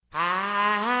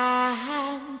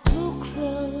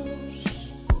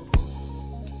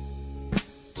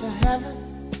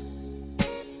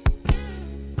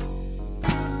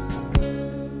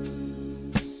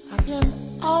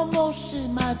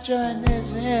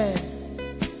journey's end.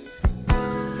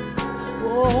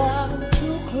 Oh, I'm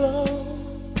too close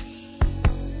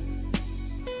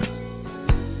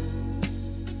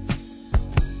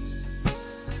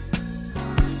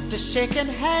to shaking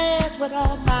hands with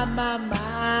all my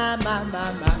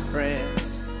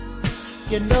friends.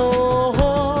 You know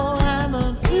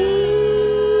I'm too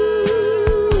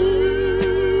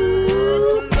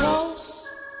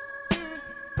close.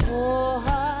 Oh,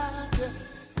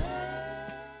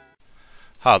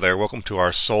 Hi there, welcome to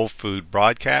our Soul Food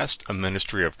broadcast, a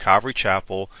ministry of Calvary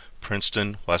Chapel,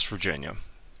 Princeton, West Virginia.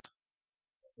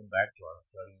 Welcome back to our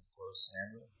study of 1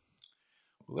 Samuel.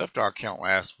 We left our account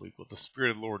last week with the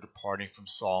Spirit of the Lord departing from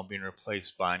Saul and being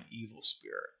replaced by an evil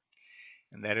spirit.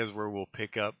 And that is where we'll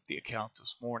pick up the account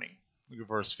this morning. Look at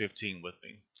verse 15 with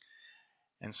me.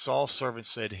 And Saul's servant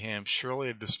said to him, "Surely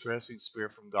a distressing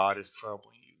spirit from God is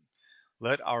troubling you.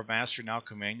 Let our master now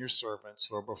command your servants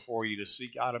who are before you to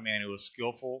seek out a man who is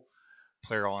skillful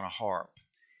player on a harp.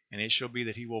 And it shall be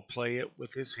that he will play it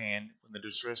with his hand when the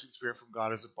distressing spirit from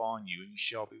God is upon you, and you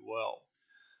shall be well."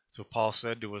 So Paul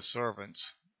said to his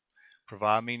servants,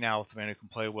 "Provide me now with a man who can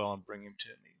play well and bring him to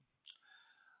me."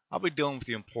 I'll be dealing with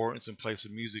the importance and place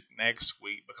of music next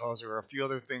week because there are a few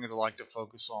other things I'd like to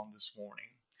focus on this morning.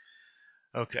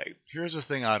 Okay, here's the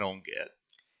thing I don't get.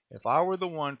 If I were the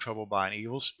one troubled by an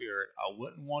evil spirit, I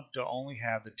wouldn't want to only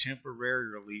have the temporary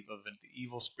relief of the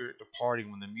evil spirit departing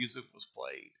when the music was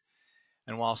played.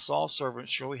 And while Saul's servant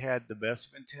surely had the best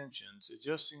of intentions, it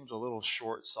just seems a little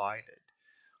short-sighted.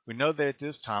 We know that at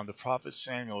this time the prophet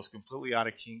Samuel is completely out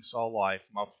of King Saul's life.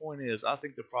 My point is, I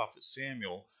think the prophet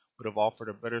Samuel would have offered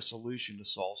a better solution to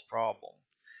Saul's problem.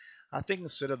 I think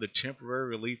instead of the temporary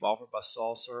relief offered by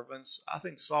Saul's servants, I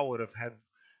think Saul would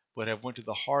have went to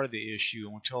the heart of the issue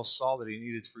and would tell Saul that he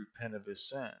needed to repent of his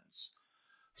sins.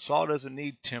 Saul doesn't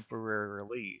need temporary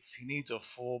relief. He needs a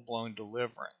full-blown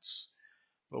deliverance.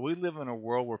 But we live in a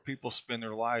world where people spend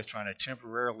their lives trying to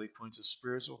temporarily quench a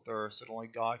spiritual thirst that only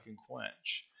God can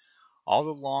quench. All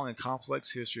the long and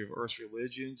complex history of Earth's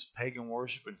religions, pagan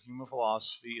worship, and human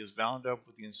philosophy is bound up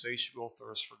with the insatiable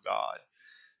thirst for God.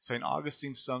 St.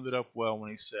 Augustine summed it up well when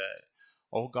he said,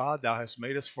 "O God, thou hast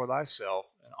made us for thyself,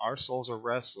 and our souls are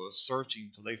restless,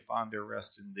 searching till they find their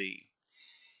rest in thee."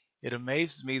 It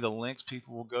amazes me the lengths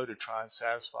people will go to try and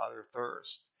satisfy their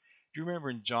thirst. Do you remember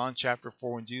in John chapter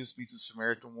 4 when Jesus meets the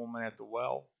Samaritan woman at the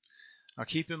well? Now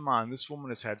keep in mind, this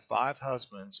woman has had 5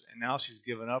 husbands, and now she's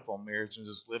given up on marriage and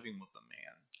is just living with a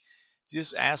man.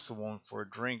 Jesus asks the woman for a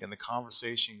drink, and the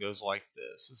conversation goes like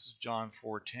this. This is John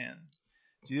 4:10.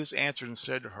 Jesus answered and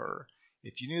said to her,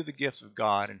 "If you knew the gift of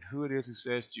God and who it is who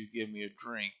says to you, 'Give me a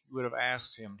drink,' you would have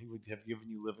asked him, and he would have given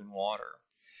you living water."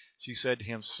 She said to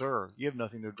him, "Sir, you have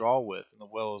nothing to draw with, and the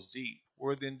well is deep.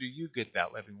 Where then do you get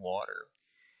that living water?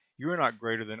 You are not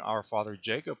greater than our father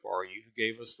Jacob, are you, who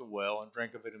gave us the well and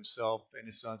drank of it himself and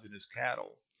his sons and his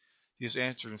cattle?" Jesus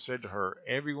answered and said to her,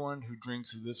 "Everyone who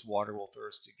drinks of this water will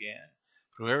thirst again.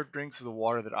 But whoever drinks of the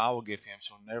water that I will give him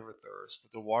shall never thirst,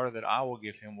 but the water that I will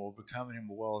give him will become in him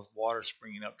a well of water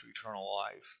springing up to eternal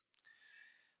life."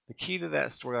 The key to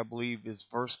that story, I believe, is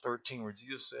verse 13, where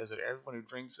Jesus says that everyone who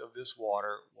drinks of this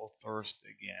water will thirst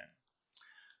again.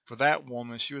 For that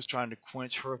woman, she was trying to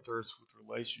quench her thirst with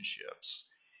relationships.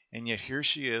 And yet here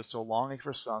she is, so longing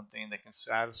for something that can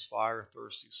satisfy her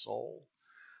thirsty soul.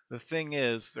 The thing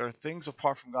is, there are things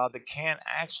apart from God that can't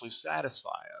actually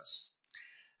satisfy us.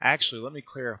 Actually, let me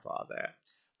clarify that.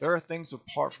 There are things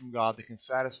apart from God that can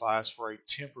satisfy us for a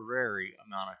temporary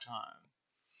amount of time.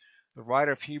 The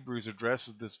writer of Hebrews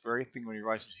addresses this very thing when he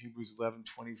writes in Hebrews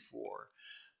 11:24.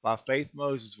 By faith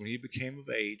Moses, when he became of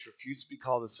age, refused to be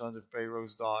called the son of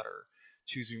Pharaoh's daughter,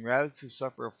 choosing rather to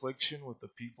suffer affliction with the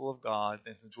people of God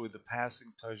than to enjoy the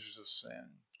passing pleasures of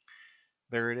sin.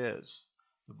 There it is.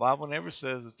 The Bible never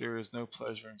says that there is no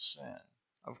pleasure in sin.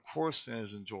 Of course sin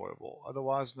is enjoyable,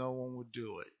 otherwise no one would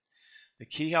do it. The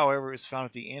key, however, is found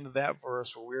at the end of that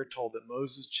verse where we are told that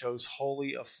Moses chose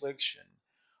holy affliction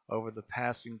over the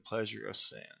passing pleasure of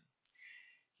sin.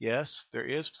 Yes, there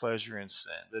is pleasure in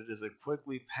sin, but it is a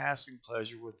quickly passing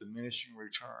pleasure with diminishing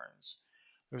returns.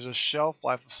 There's a shelf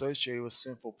life associated with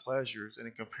sinful pleasures, and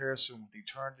in comparison with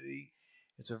eternity,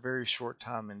 it's a very short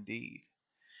time indeed.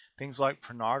 Things like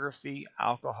pornography,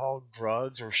 alcohol,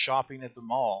 drugs, or shopping at the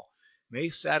mall may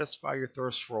satisfy your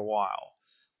thirst for a while,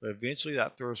 but eventually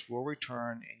that thirst will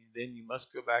return, and then you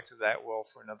must go back to that well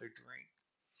for another drink.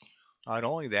 Not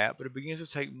only that, but it begins to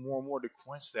take more and more to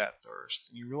quench that thirst,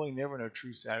 and you really never know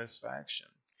true satisfaction.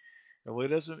 It really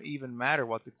doesn't even matter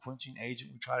what the quenching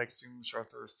agent we try to extinguish our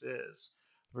thirst is.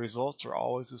 The results are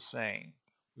always the same.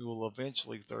 We will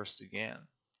eventually thirst again.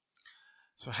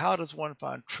 So how does one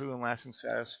find true and lasting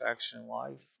satisfaction in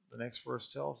life? The next verse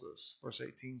tells us. Verse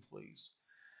 18, please.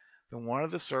 Then one of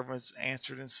the servants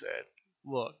answered and said,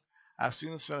 Look, I have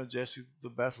seen the son of Jesse the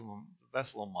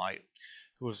Bethlehemite,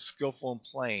 who was skillful in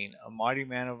playing, a mighty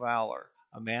man of valor,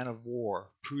 a man of war,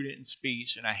 prudent in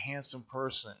speech, and a handsome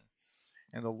person,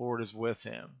 and the Lord is with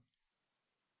him.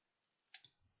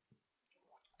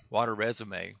 What a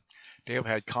resume. David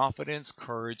had confidence,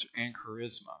 courage, and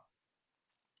charisma.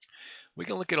 We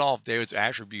can look at all of David's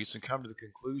attributes and come to the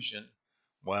conclusion,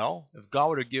 well, if God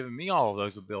would have given me all of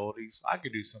those abilities, I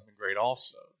could do something great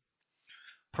also.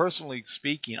 Personally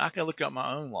speaking, I can look at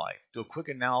my own life, do a quick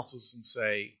analysis, and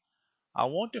say, I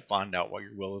want to find out what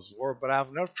your will is, Lord, but I have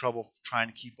enough trouble trying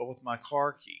to keep up with my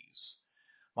car keys.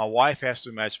 My wife has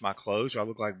to match my clothes, or I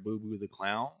look like Boo Boo the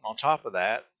Clown. On top of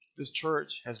that, this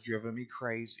church has driven me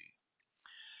crazy.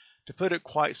 To put it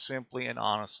quite simply and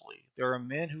honestly, there are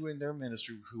men who in their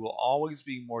ministry who will always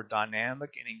be more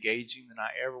dynamic and engaging than I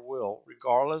ever will,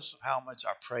 regardless of how much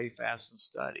I pray, fast, and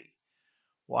study.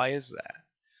 Why is that?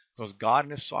 Because God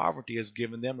in His sovereignty has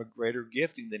given them a greater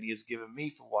gifting than He has given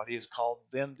me for what He has called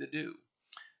them to do.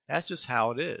 That's just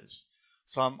how it is.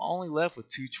 So I'm only left with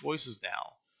two choices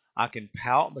now. I can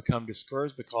pout and become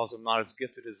discouraged because I'm not as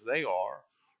gifted as they are,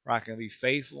 or I can be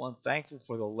faithful and thankful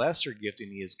for the lesser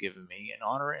gifting He has given me and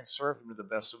honor and serve Him to the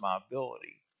best of my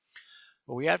ability.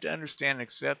 But we have to understand and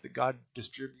accept that God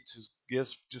distributes His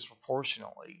gifts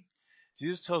disproportionately.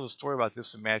 Jesus tells a story about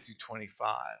this in Matthew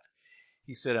 25.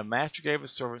 He said, A master gave a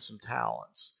servant some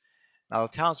talents. Now,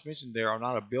 the talents mentioned there are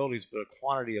not abilities but a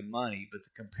quantity of money, but the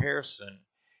comparison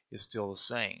is still the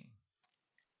same.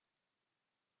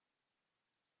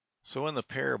 So in the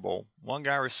parable, one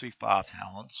guy received 5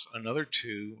 talents, another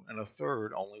 2, and a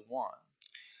third only 1.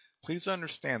 Please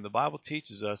understand, the Bible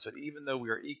teaches us that even though we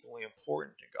are equally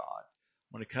important to God,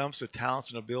 when it comes to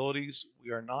talents and abilities,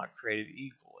 we are not created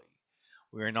equally.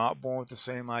 We are not born with the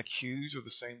same IQs or the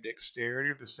same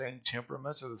dexterity or the same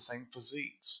temperaments or the same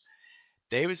physiques.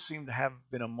 David seemed to have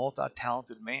been a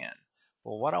multi-talented man.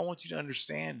 But what I want you to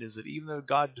understand is that even though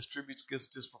God distributes gifts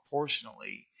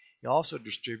disproportionately, He also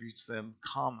distributes them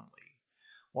commonly.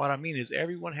 What I mean is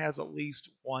everyone has at least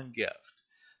one gift.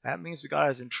 That means that God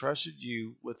has entrusted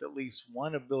you with at least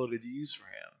one ability to use for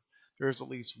Him. There is at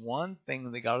least one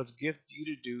thing that God has gifted you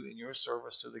to do in your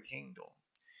service to the kingdom.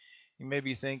 You may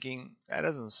be thinking, that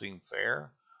doesn't seem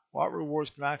fair. What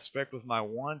rewards can I expect with my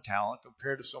 1 talent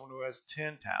compared to someone who has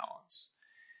 10 talents?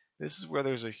 This is where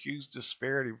there's a huge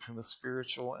disparity between the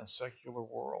spiritual and secular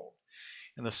world.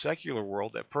 In the secular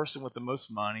world, that person with the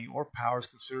most money or power is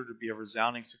considered to be a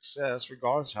resounding success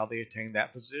regardless of how they attain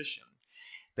that position.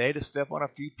 They had to step on a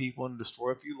few people and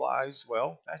destroy a few lives.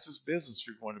 Well, that's just business if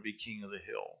you're going to be king of the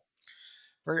hill.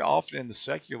 Very often in the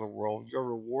secular world, you're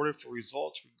rewarded for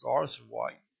results regardless of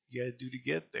what you had to do to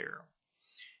get there.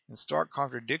 In stark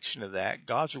contradiction to that,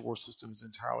 God's reward system is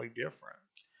entirely different.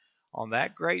 On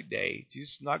that great day,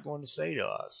 Jesus is not going to say to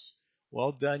us,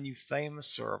 Well done, you famous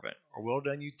servant, or well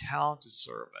done, you talented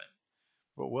servant,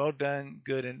 but well done,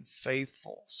 good and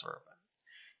faithful servant.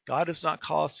 God does not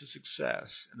call us to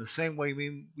success in the same way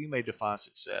we may define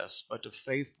success, but to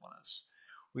faithfulness.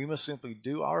 We must simply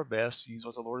do our best to use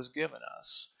what the Lord has given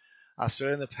us. I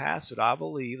said in the past that I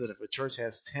believe that if a church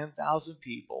has 10,000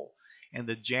 people and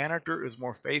the janitor is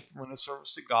more faithful in his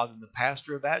service to God than the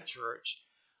pastor of that church,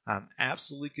 I'm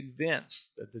absolutely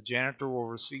convinced that the janitor will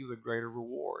receive the greater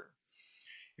reward.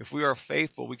 If we are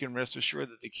faithful, we can rest assured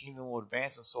that the kingdom will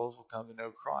advance and souls will come to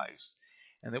know Christ,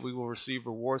 and that we will receive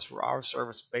rewards for our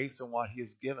service based on what He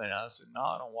has given us and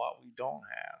not on what we don't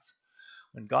have.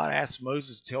 When God asked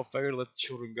Moses to tell Pharaoh to let the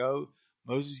children go,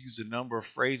 Moses used a number of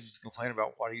phrases to complain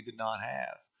about what he did not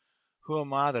have. Who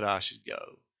am I that I should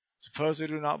go? Suppose they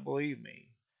do not believe me.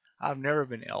 I've never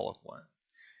been eloquent.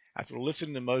 After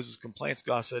listening to Moses' complaints,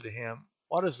 God said to him,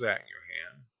 What is that in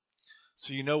your hand?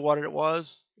 So you know what it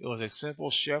was? It was a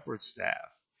simple shepherd's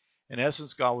staff. In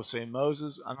essence, God was saying,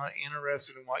 Moses, I'm not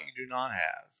interested in what you do not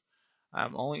have.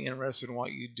 I'm only interested in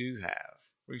what you do have.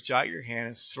 Reach out your hand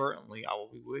and certainly I will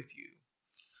be with you.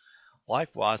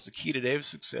 Likewise, the key to David's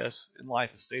success in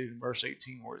life is stated in verse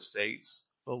 18 where it states,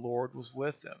 The Lord was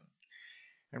with them.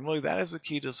 And really that is the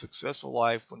key to a successful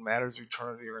life when matters of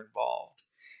eternity are involved.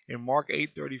 In Mark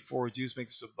 8:34, Jesus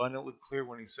makes this abundantly clear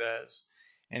when He says,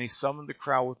 And He summoned the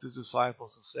crowd with His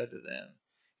disciples and said to them,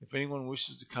 If anyone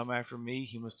wishes to come after me,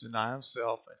 he must deny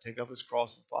himself and take up his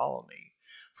cross and follow me.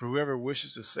 For whoever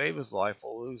wishes to save his life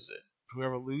will lose it.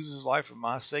 Whoever loses his life for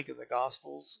my sake and the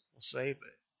gospel's will save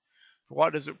it. For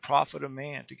what does it profit a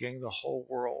man to gain the whole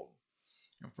world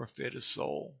and forfeit his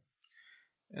soul?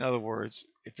 In other words,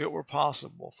 if it were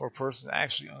possible for a person to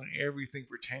actually own everything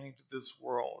pertaining to this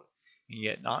world and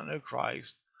yet not know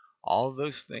Christ, all of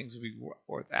those things would be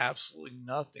worth absolutely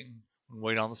nothing when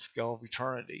weighed on the scale of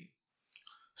eternity.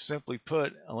 Simply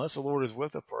put, unless the Lord is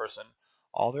with a person,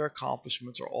 all their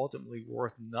accomplishments are ultimately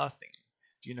worth nothing.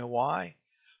 Do you know why?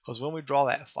 Because when we draw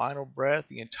that final breath,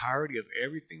 the entirety of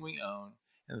everything we own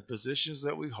and the positions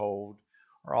that we hold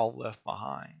are all left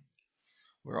behind.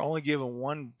 We're only given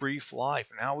one brief life,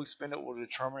 and how we spend it will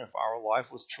determine if our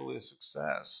life was truly a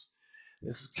success.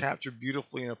 This is captured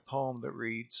beautifully in a poem that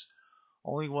reads,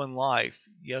 "Only one life,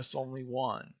 yes, only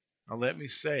one. Now let me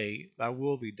say, thy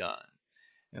will be done.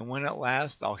 And when at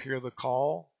last I'll hear the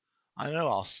call, I know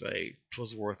I'll say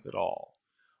 'twas worth it all.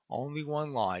 Only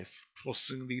one life, 'twill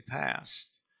soon be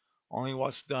past. Only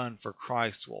what's done for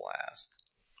Christ will last."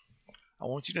 I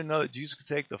want you to know that Jesus could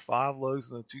take the 5 loaves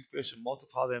and the 2 fish and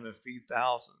multiply them and feed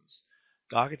thousands.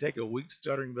 God could take a weak,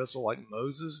 stuttering vessel like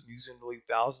Moses and use him to lead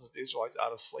thousands of Israelites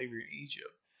out of slavery in Egypt.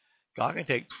 God can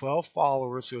take 12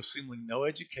 followers who have seemingly no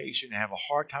education and have a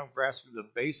hard time grasping the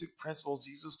basic principles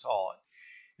Jesus taught,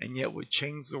 and yet would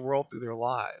change the world through their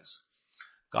lives.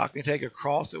 God can take a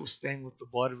cross that was stained with the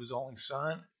blood of his only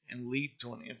Son and lead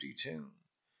to an empty tomb.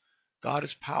 God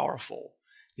is powerful.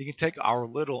 He can take our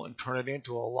little and turn it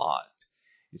into a lot.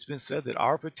 It's been said that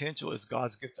our potential is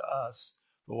God's gift to us,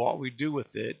 but what we do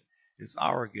with it is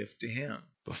our gift to him.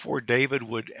 Before David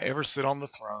would ever sit on the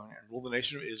throne and rule the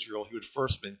nation of Israel, he would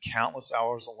first spend countless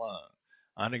hours alone,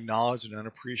 unacknowledged and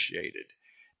unappreciated.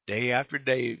 Day after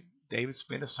day, David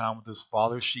spent his time with his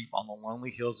father's sheep on the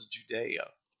lonely hills of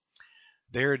Judea.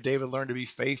 There, David learned to be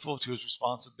faithful to his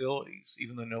responsibilities,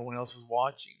 even though no one else was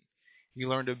watching. He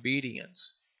learned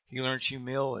obedience. He learned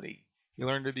humility. He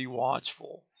learned to be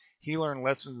watchful. He learned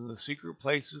lessons in the secret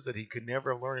places that he could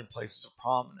never have learned in places of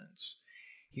prominence.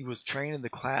 He was trained in the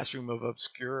classroom of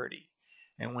obscurity.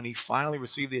 And when he finally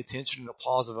received the attention and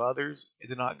applause of others, it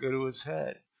did not go to his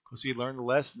head, because he learned the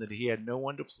lesson that he had no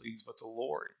one to please but the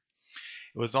Lord.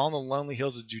 It was on the lonely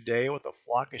hills of Judea with a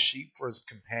flock of sheep for his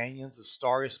companions, the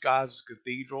starry skies as his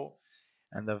cathedral,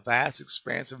 and the vast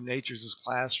expanse of nature as his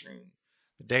classroom,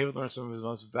 that David learned some of his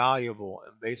most valuable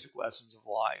and basic lessons of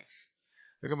life.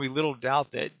 There can be little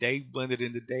doubt that day blended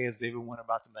into day as David went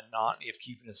about the monotony of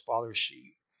keeping his father's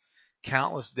sheep.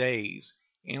 Countless days,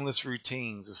 endless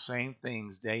routines, the same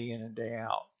things day in and day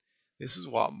out. This is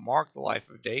what marked the life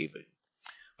of David.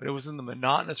 But it was in the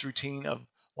monotonous routine of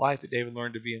life that David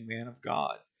learned to be a man of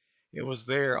God. It was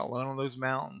there, alone on those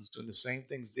mountains, doing the same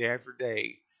things day after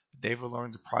day, that David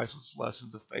learned the priceless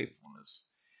lessons of faithfulness.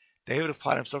 David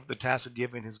applied himself to the task of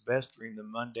giving his best during the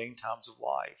mundane times of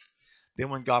life. Then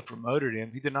when God promoted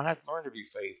him, he did not have to learn to be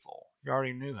faithful. He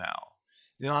already knew how.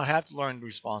 He did not have to learn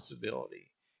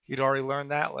responsibility. He had already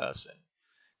learned that lesson.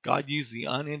 God used the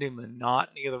unending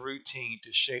monotony of the routine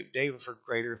to shape David for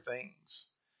greater things.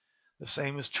 The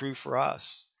same is true for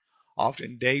us.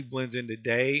 Often day blends into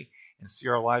day and see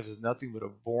our lives as nothing but a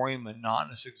boring,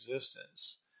 monotonous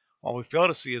existence. What we fail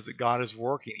to see is that God is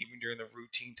working even during the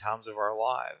routine times of our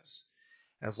lives.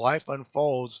 As life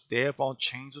unfolds day upon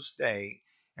changeless day,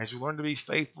 as we learn to be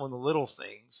faithful in the little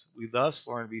things, we thus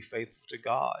learn to be faithful to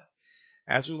God.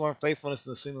 As we learn faithfulness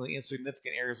in the seemingly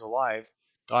insignificant areas of life,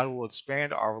 God will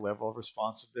expand our level of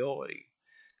responsibility.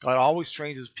 God always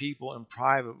trains his people in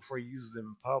private before he uses them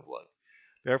in public.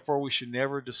 Therefore, we should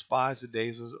never despise the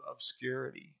days of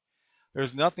obscurity. There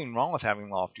is nothing wrong with having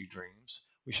lofty dreams.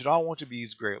 We should all want to be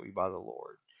used greatly by the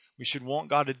Lord. We should want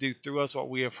God to do through us what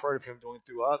we have heard of him doing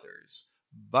through others.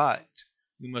 But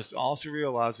we must also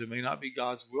realize it may not be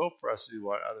God's will for us to do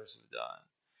what others have done.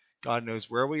 God knows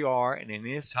where we are, and in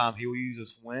his time he will use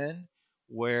us when,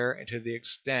 where, and to the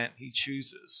extent he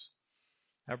chooses.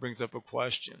 That brings up a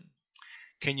question.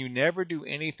 Can you never do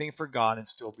anything for God and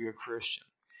still be a Christian?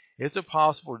 Is it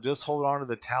possible to just hold on to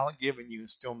the talent given you and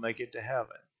still make it to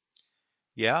heaven?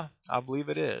 Yeah, I believe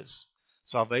it is.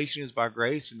 Salvation is by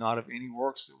grace and not of any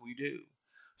works that we do.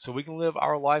 So we can live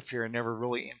our life here and never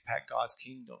really impact God's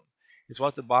kingdom. It's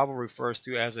what the Bible refers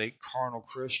to as a carnal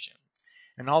Christian.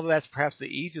 And although that's perhaps the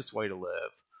easiest way to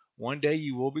live, one day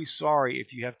you will be sorry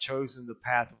if you have chosen the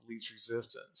path of least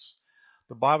resistance.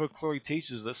 The Bible clearly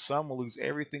teaches that some will lose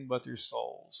everything but their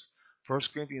souls. 1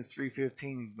 Corinthians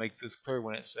 3:15 makes this clear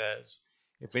when it says,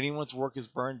 "If anyone's work is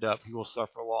burned up, he will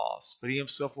suffer loss, but he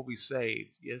himself will be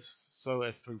saved, yes, so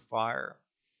as through fire."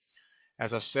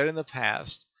 As I've said in the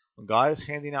past, when God is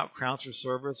handing out crowns for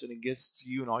service and it gets to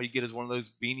you and all you get is one of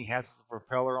those beanie hats with a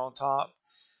propeller on top,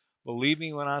 believe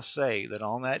me when I say that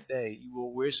on that day you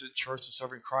will wish that church and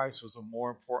serving Christ was a more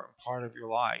important part of your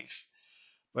life.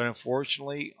 But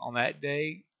unfortunately, on that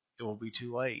day, it will be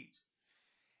too late.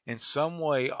 In some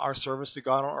way, our service to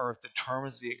God on earth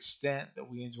determines the extent that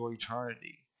we enjoy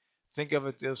eternity. Think of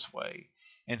it this way.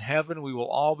 In heaven, we will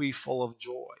all be full of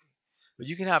joy. But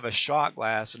you can have a shot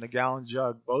glass and a gallon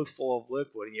jug both full of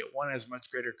liquid, and yet one has much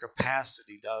greater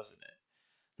capacity, doesn't it?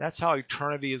 That's how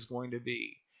eternity is going to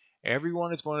be.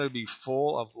 Everyone is going to be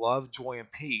full of love, joy,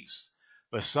 and peace,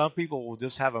 but some people will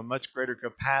just have a much greater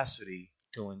capacity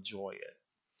to enjoy it.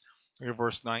 Look at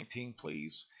verse 19,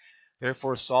 please.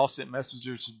 Therefore Saul sent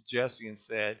messengers to Jesse and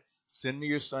said, Send me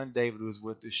your son David who is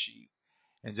with the sheep.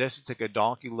 And Jesse took a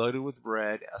donkey loaded with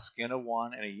bread, a skin of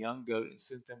wine, and a young goat, and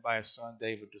sent them by his son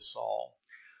David to Saul.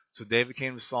 So David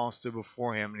came to Saul and stood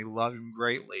before him, and he loved him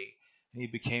greatly, and he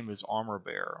became his armor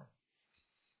bearer.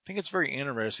 I think it's very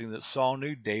interesting that Saul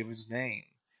knew David's name.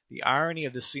 The irony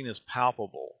of this scene is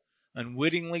palpable.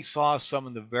 Unwittingly, Saul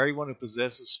summoned the very one who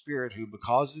possessed the spirit who,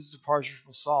 because of his departure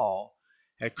from Saul,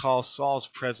 had caused Saul's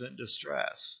present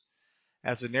distress.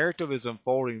 As the narrative is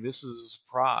unfolding, this is a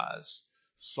surprise.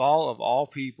 Saul, of all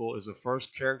people, is the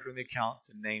first character in the account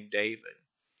to name David.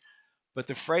 But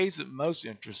the phrase that most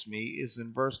interests me is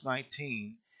in verse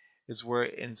 19, is where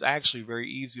it's actually very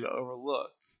easy to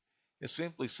overlook. It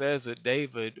simply says that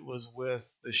David was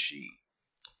with the sheep.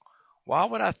 Why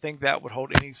would I think that would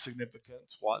hold any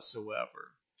significance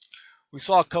whatsoever? We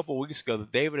saw a couple weeks ago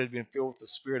that David had been filled with the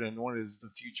Spirit and anointed as the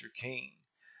future king.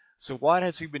 So what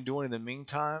has he been doing in the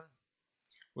meantime?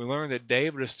 We learn that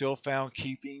David is still found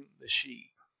keeping the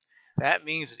sheep. That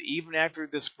means that even after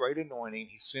this great anointing,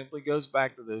 he simply goes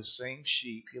back to those same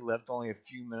sheep he left only a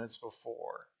few minutes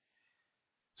before.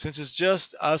 Since it's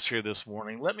just us here this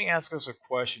morning, let me ask us a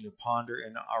question to ponder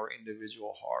in our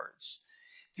individual hearts.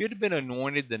 If you had been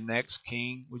anointed the next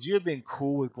king, would you have been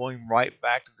cool with going right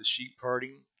back to the sheep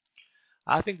herding?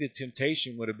 I think the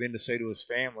temptation would have been to say to his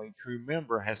family, who,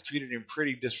 remember, has treated him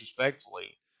pretty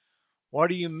disrespectfully, What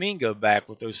do you mean go back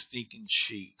with those stinking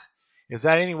sheep? Is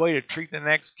that any way to treat the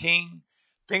next king?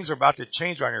 Things are about to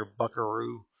change on your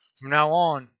buckaroo. From now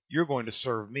on, you're going to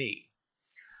serve me.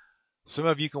 Some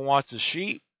of you can watch the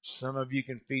sheep. Some of you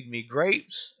can feed me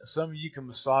grapes. Some of you can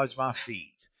massage my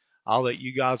feet. I'll let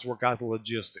you guys work out the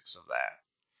logistics of that.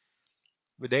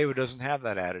 But David doesn't have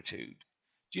that attitude.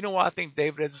 Do you know why I think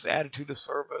David has this attitude of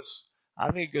service?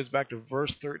 I think it goes back to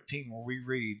verse 13 where we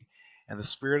read, And the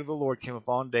Spirit of the Lord came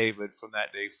upon David from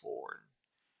that day forward.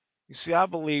 You see, I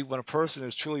believe when a person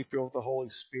is truly filled with the Holy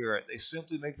Spirit, they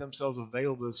simply make themselves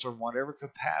available to serve whatever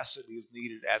capacity is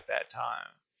needed at that time.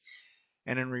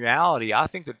 And in reality, I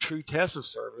think the true test of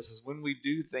service is when we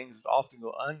do things that often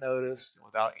go unnoticed and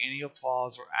without any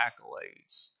applause or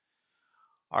accolades.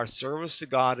 Our service to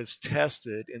God is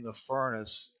tested in the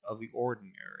furnace of the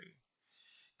ordinary.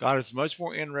 God is much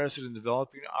more interested in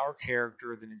developing our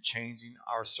character than in changing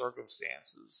our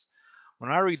circumstances.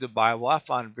 When I read the Bible, I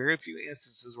find very few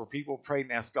instances where people prayed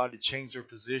and asked God to change their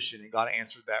position and God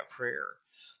answered that prayer.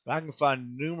 But I can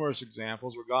find numerous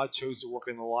examples where God chose to work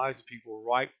in the lives of people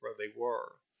right where they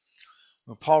were.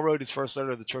 When Paul wrote his first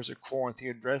letter to the church at Corinth, he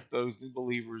addressed those new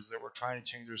believers that were trying to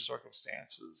change their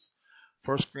circumstances.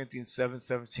 1 Corinthians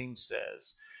 7:17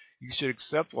 says, You should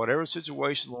accept whatever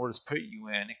situation the Lord has put you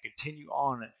in and continue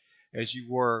on as you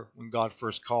were when God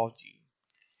first called you.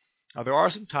 Now, there are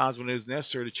some times when it is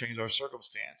necessary to change our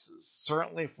circumstances.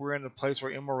 Certainly, if we're in a place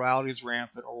where immorality is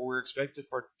rampant or we're expected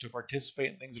to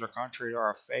participate in things that are contrary to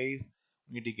our faith,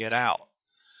 we need to get out.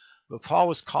 But Paul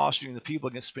was cautioning the people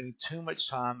against spending too much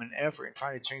time and effort in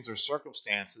trying to change their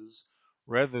circumstances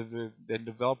rather than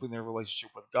developing their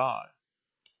relationship with God.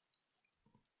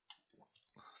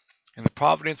 In the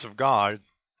providence of God,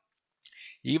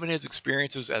 even his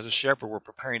experiences as a shepherd were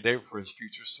preparing David for his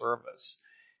future service.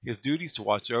 His duties to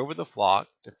watch over the flock,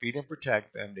 to feed and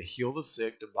protect them, to heal the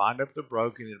sick, to bind up the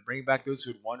broken, and to bring back those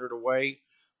who had wandered away,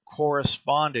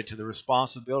 corresponded to the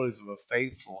responsibilities of a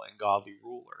faithful and godly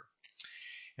ruler.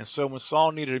 And so when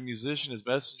Saul needed a musician, his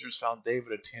messengers found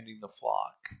David attending the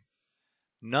flock.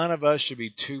 None of us should be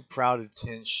too proud to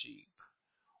tend sheep,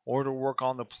 or to work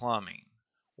on the plumbing,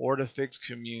 or to fix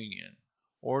communion,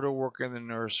 or to work in the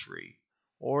nursery,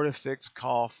 or to fix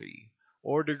coffee,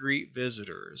 or to greet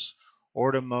visitors,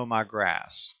 or to mow my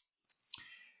grass.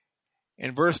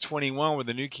 In verse 21, where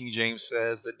the New King James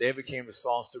says that David came to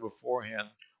Saul and stood before him,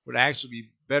 would actually be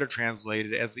better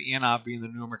translated as the NIV and the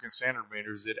New American Standard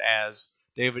renders it as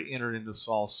David entered into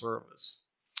Saul's service.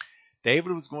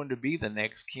 David was going to be the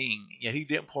next king, yet he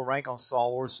didn't pull rank on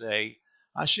Saul or say,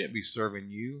 I shouldn't be serving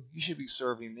you, you should be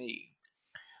serving me.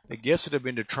 The gifts that had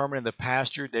been determined in the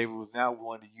pasture, David was now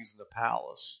willing to use in the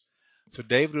palace. So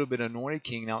David, who had been anointed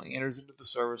king, now enters into the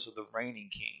service of the reigning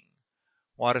king.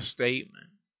 What a statement.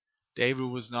 David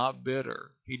was not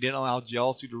bitter. He didn't allow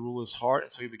jealousy to rule his heart,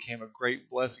 and so he became a great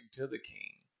blessing to the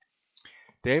king.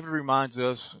 David reminds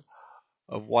us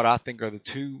of what I think are the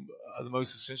two of the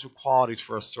most essential qualities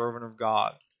for a servant of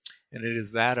God, and it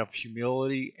is that of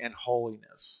humility and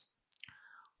holiness.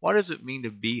 What does it mean to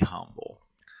be humble?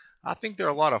 I think there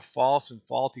are a lot of false and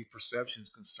faulty perceptions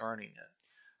concerning it.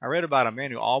 I read about a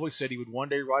man who always said he would one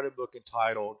day write a book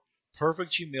entitled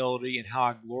Perfect Humility and How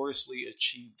I Gloriously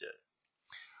Achieved It.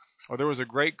 Or there was a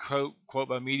great quote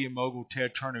by media mogul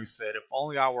Ted Turner who said, "If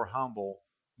only I were humble,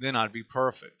 then I'd be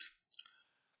perfect."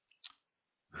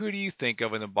 Who do you think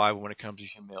of in the Bible when it comes to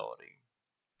humility?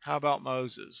 How about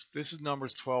Moses? This is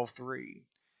Numbers 12:3.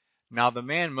 Now the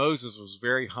man Moses was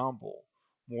very humble,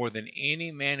 more than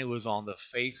any man who was on the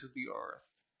face of the earth.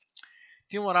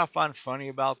 Do you know what I find funny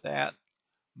about that?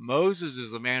 Moses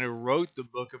is the man who wrote the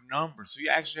book of Numbers, so he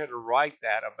actually had to write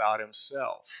that about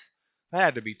himself. That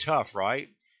had to be tough, right?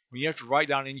 When you have to write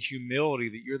down in humility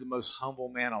that you're the most humble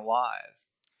man alive.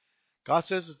 God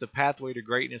says that the pathway to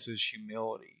greatness is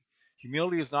humility.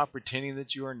 Humility is not pretending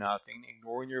that you are nothing,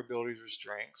 ignoring your abilities or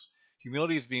strengths.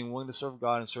 Humility is being willing to serve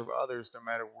God and serve others no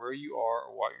matter where you are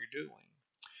or what you're doing.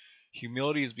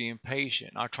 Humility is being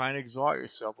patient, not trying to exalt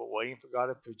yourself, but waiting for God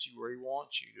to put you where He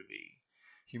wants you to be.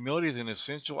 Humility is an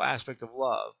essential aspect of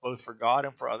love, both for God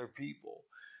and for other people.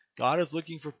 God is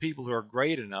looking for people who are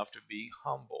great enough to be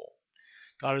humble.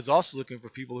 God is also looking for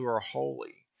people who are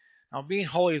holy. Now, being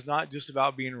holy is not just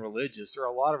about being religious. There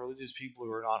are a lot of religious people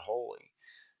who are not holy.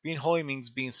 Being holy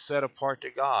means being set apart to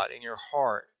God in your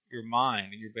heart, your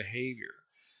mind, and your behavior.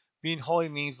 Being holy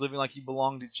means living like you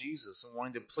belong to Jesus and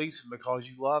wanting to please Him because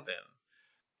you love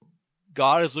Him.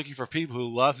 God is looking for people who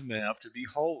love Him enough to be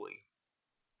holy.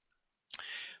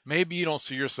 Maybe you don't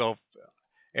see yourself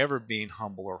ever being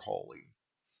humble or holy.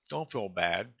 Don't feel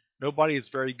bad. Nobody is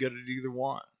very good at either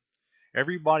one.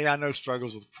 Everybody I know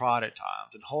struggles with pride at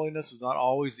times, and holiness is not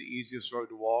always the easiest road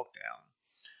to walk down.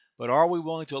 But are we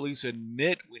willing to at least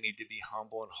admit we need to be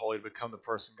humble and holy to become the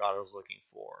person God is looking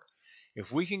for?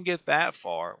 If we can get that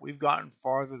far, we've gotten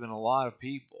farther than a lot of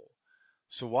people.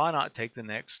 So why not take the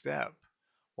next step?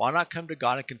 Why not come to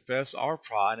God and confess our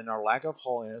pride and our lack of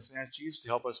holiness and ask Jesus to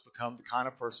help us become the kind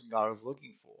of person God is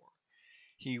looking for?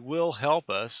 He will help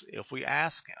us if we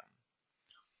ask Him.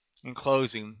 In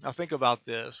closing, now think about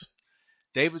this.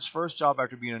 David's first job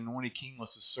after being anointed king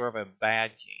was to serve a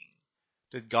bad king.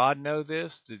 Did God know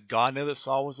this? Did God know that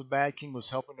Saul was a bad king, was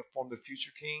helping to form the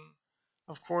future king?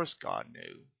 Of course God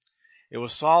knew. It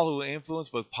was Saul who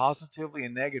influenced both positively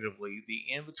and negatively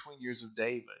the in-between years of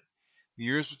David, the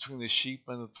years between the sheep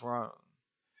and the throne.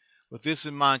 With this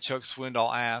in mind, Chuck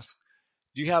Swindoll asks,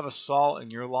 do you have a Saul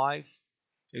in your life?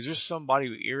 Is there somebody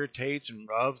who irritates and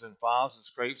rubs and files and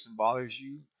scrapes and bothers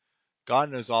you?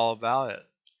 God knows all about it.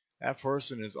 That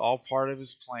person is all part of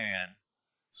His plan,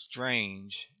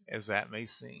 strange as that may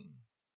seem.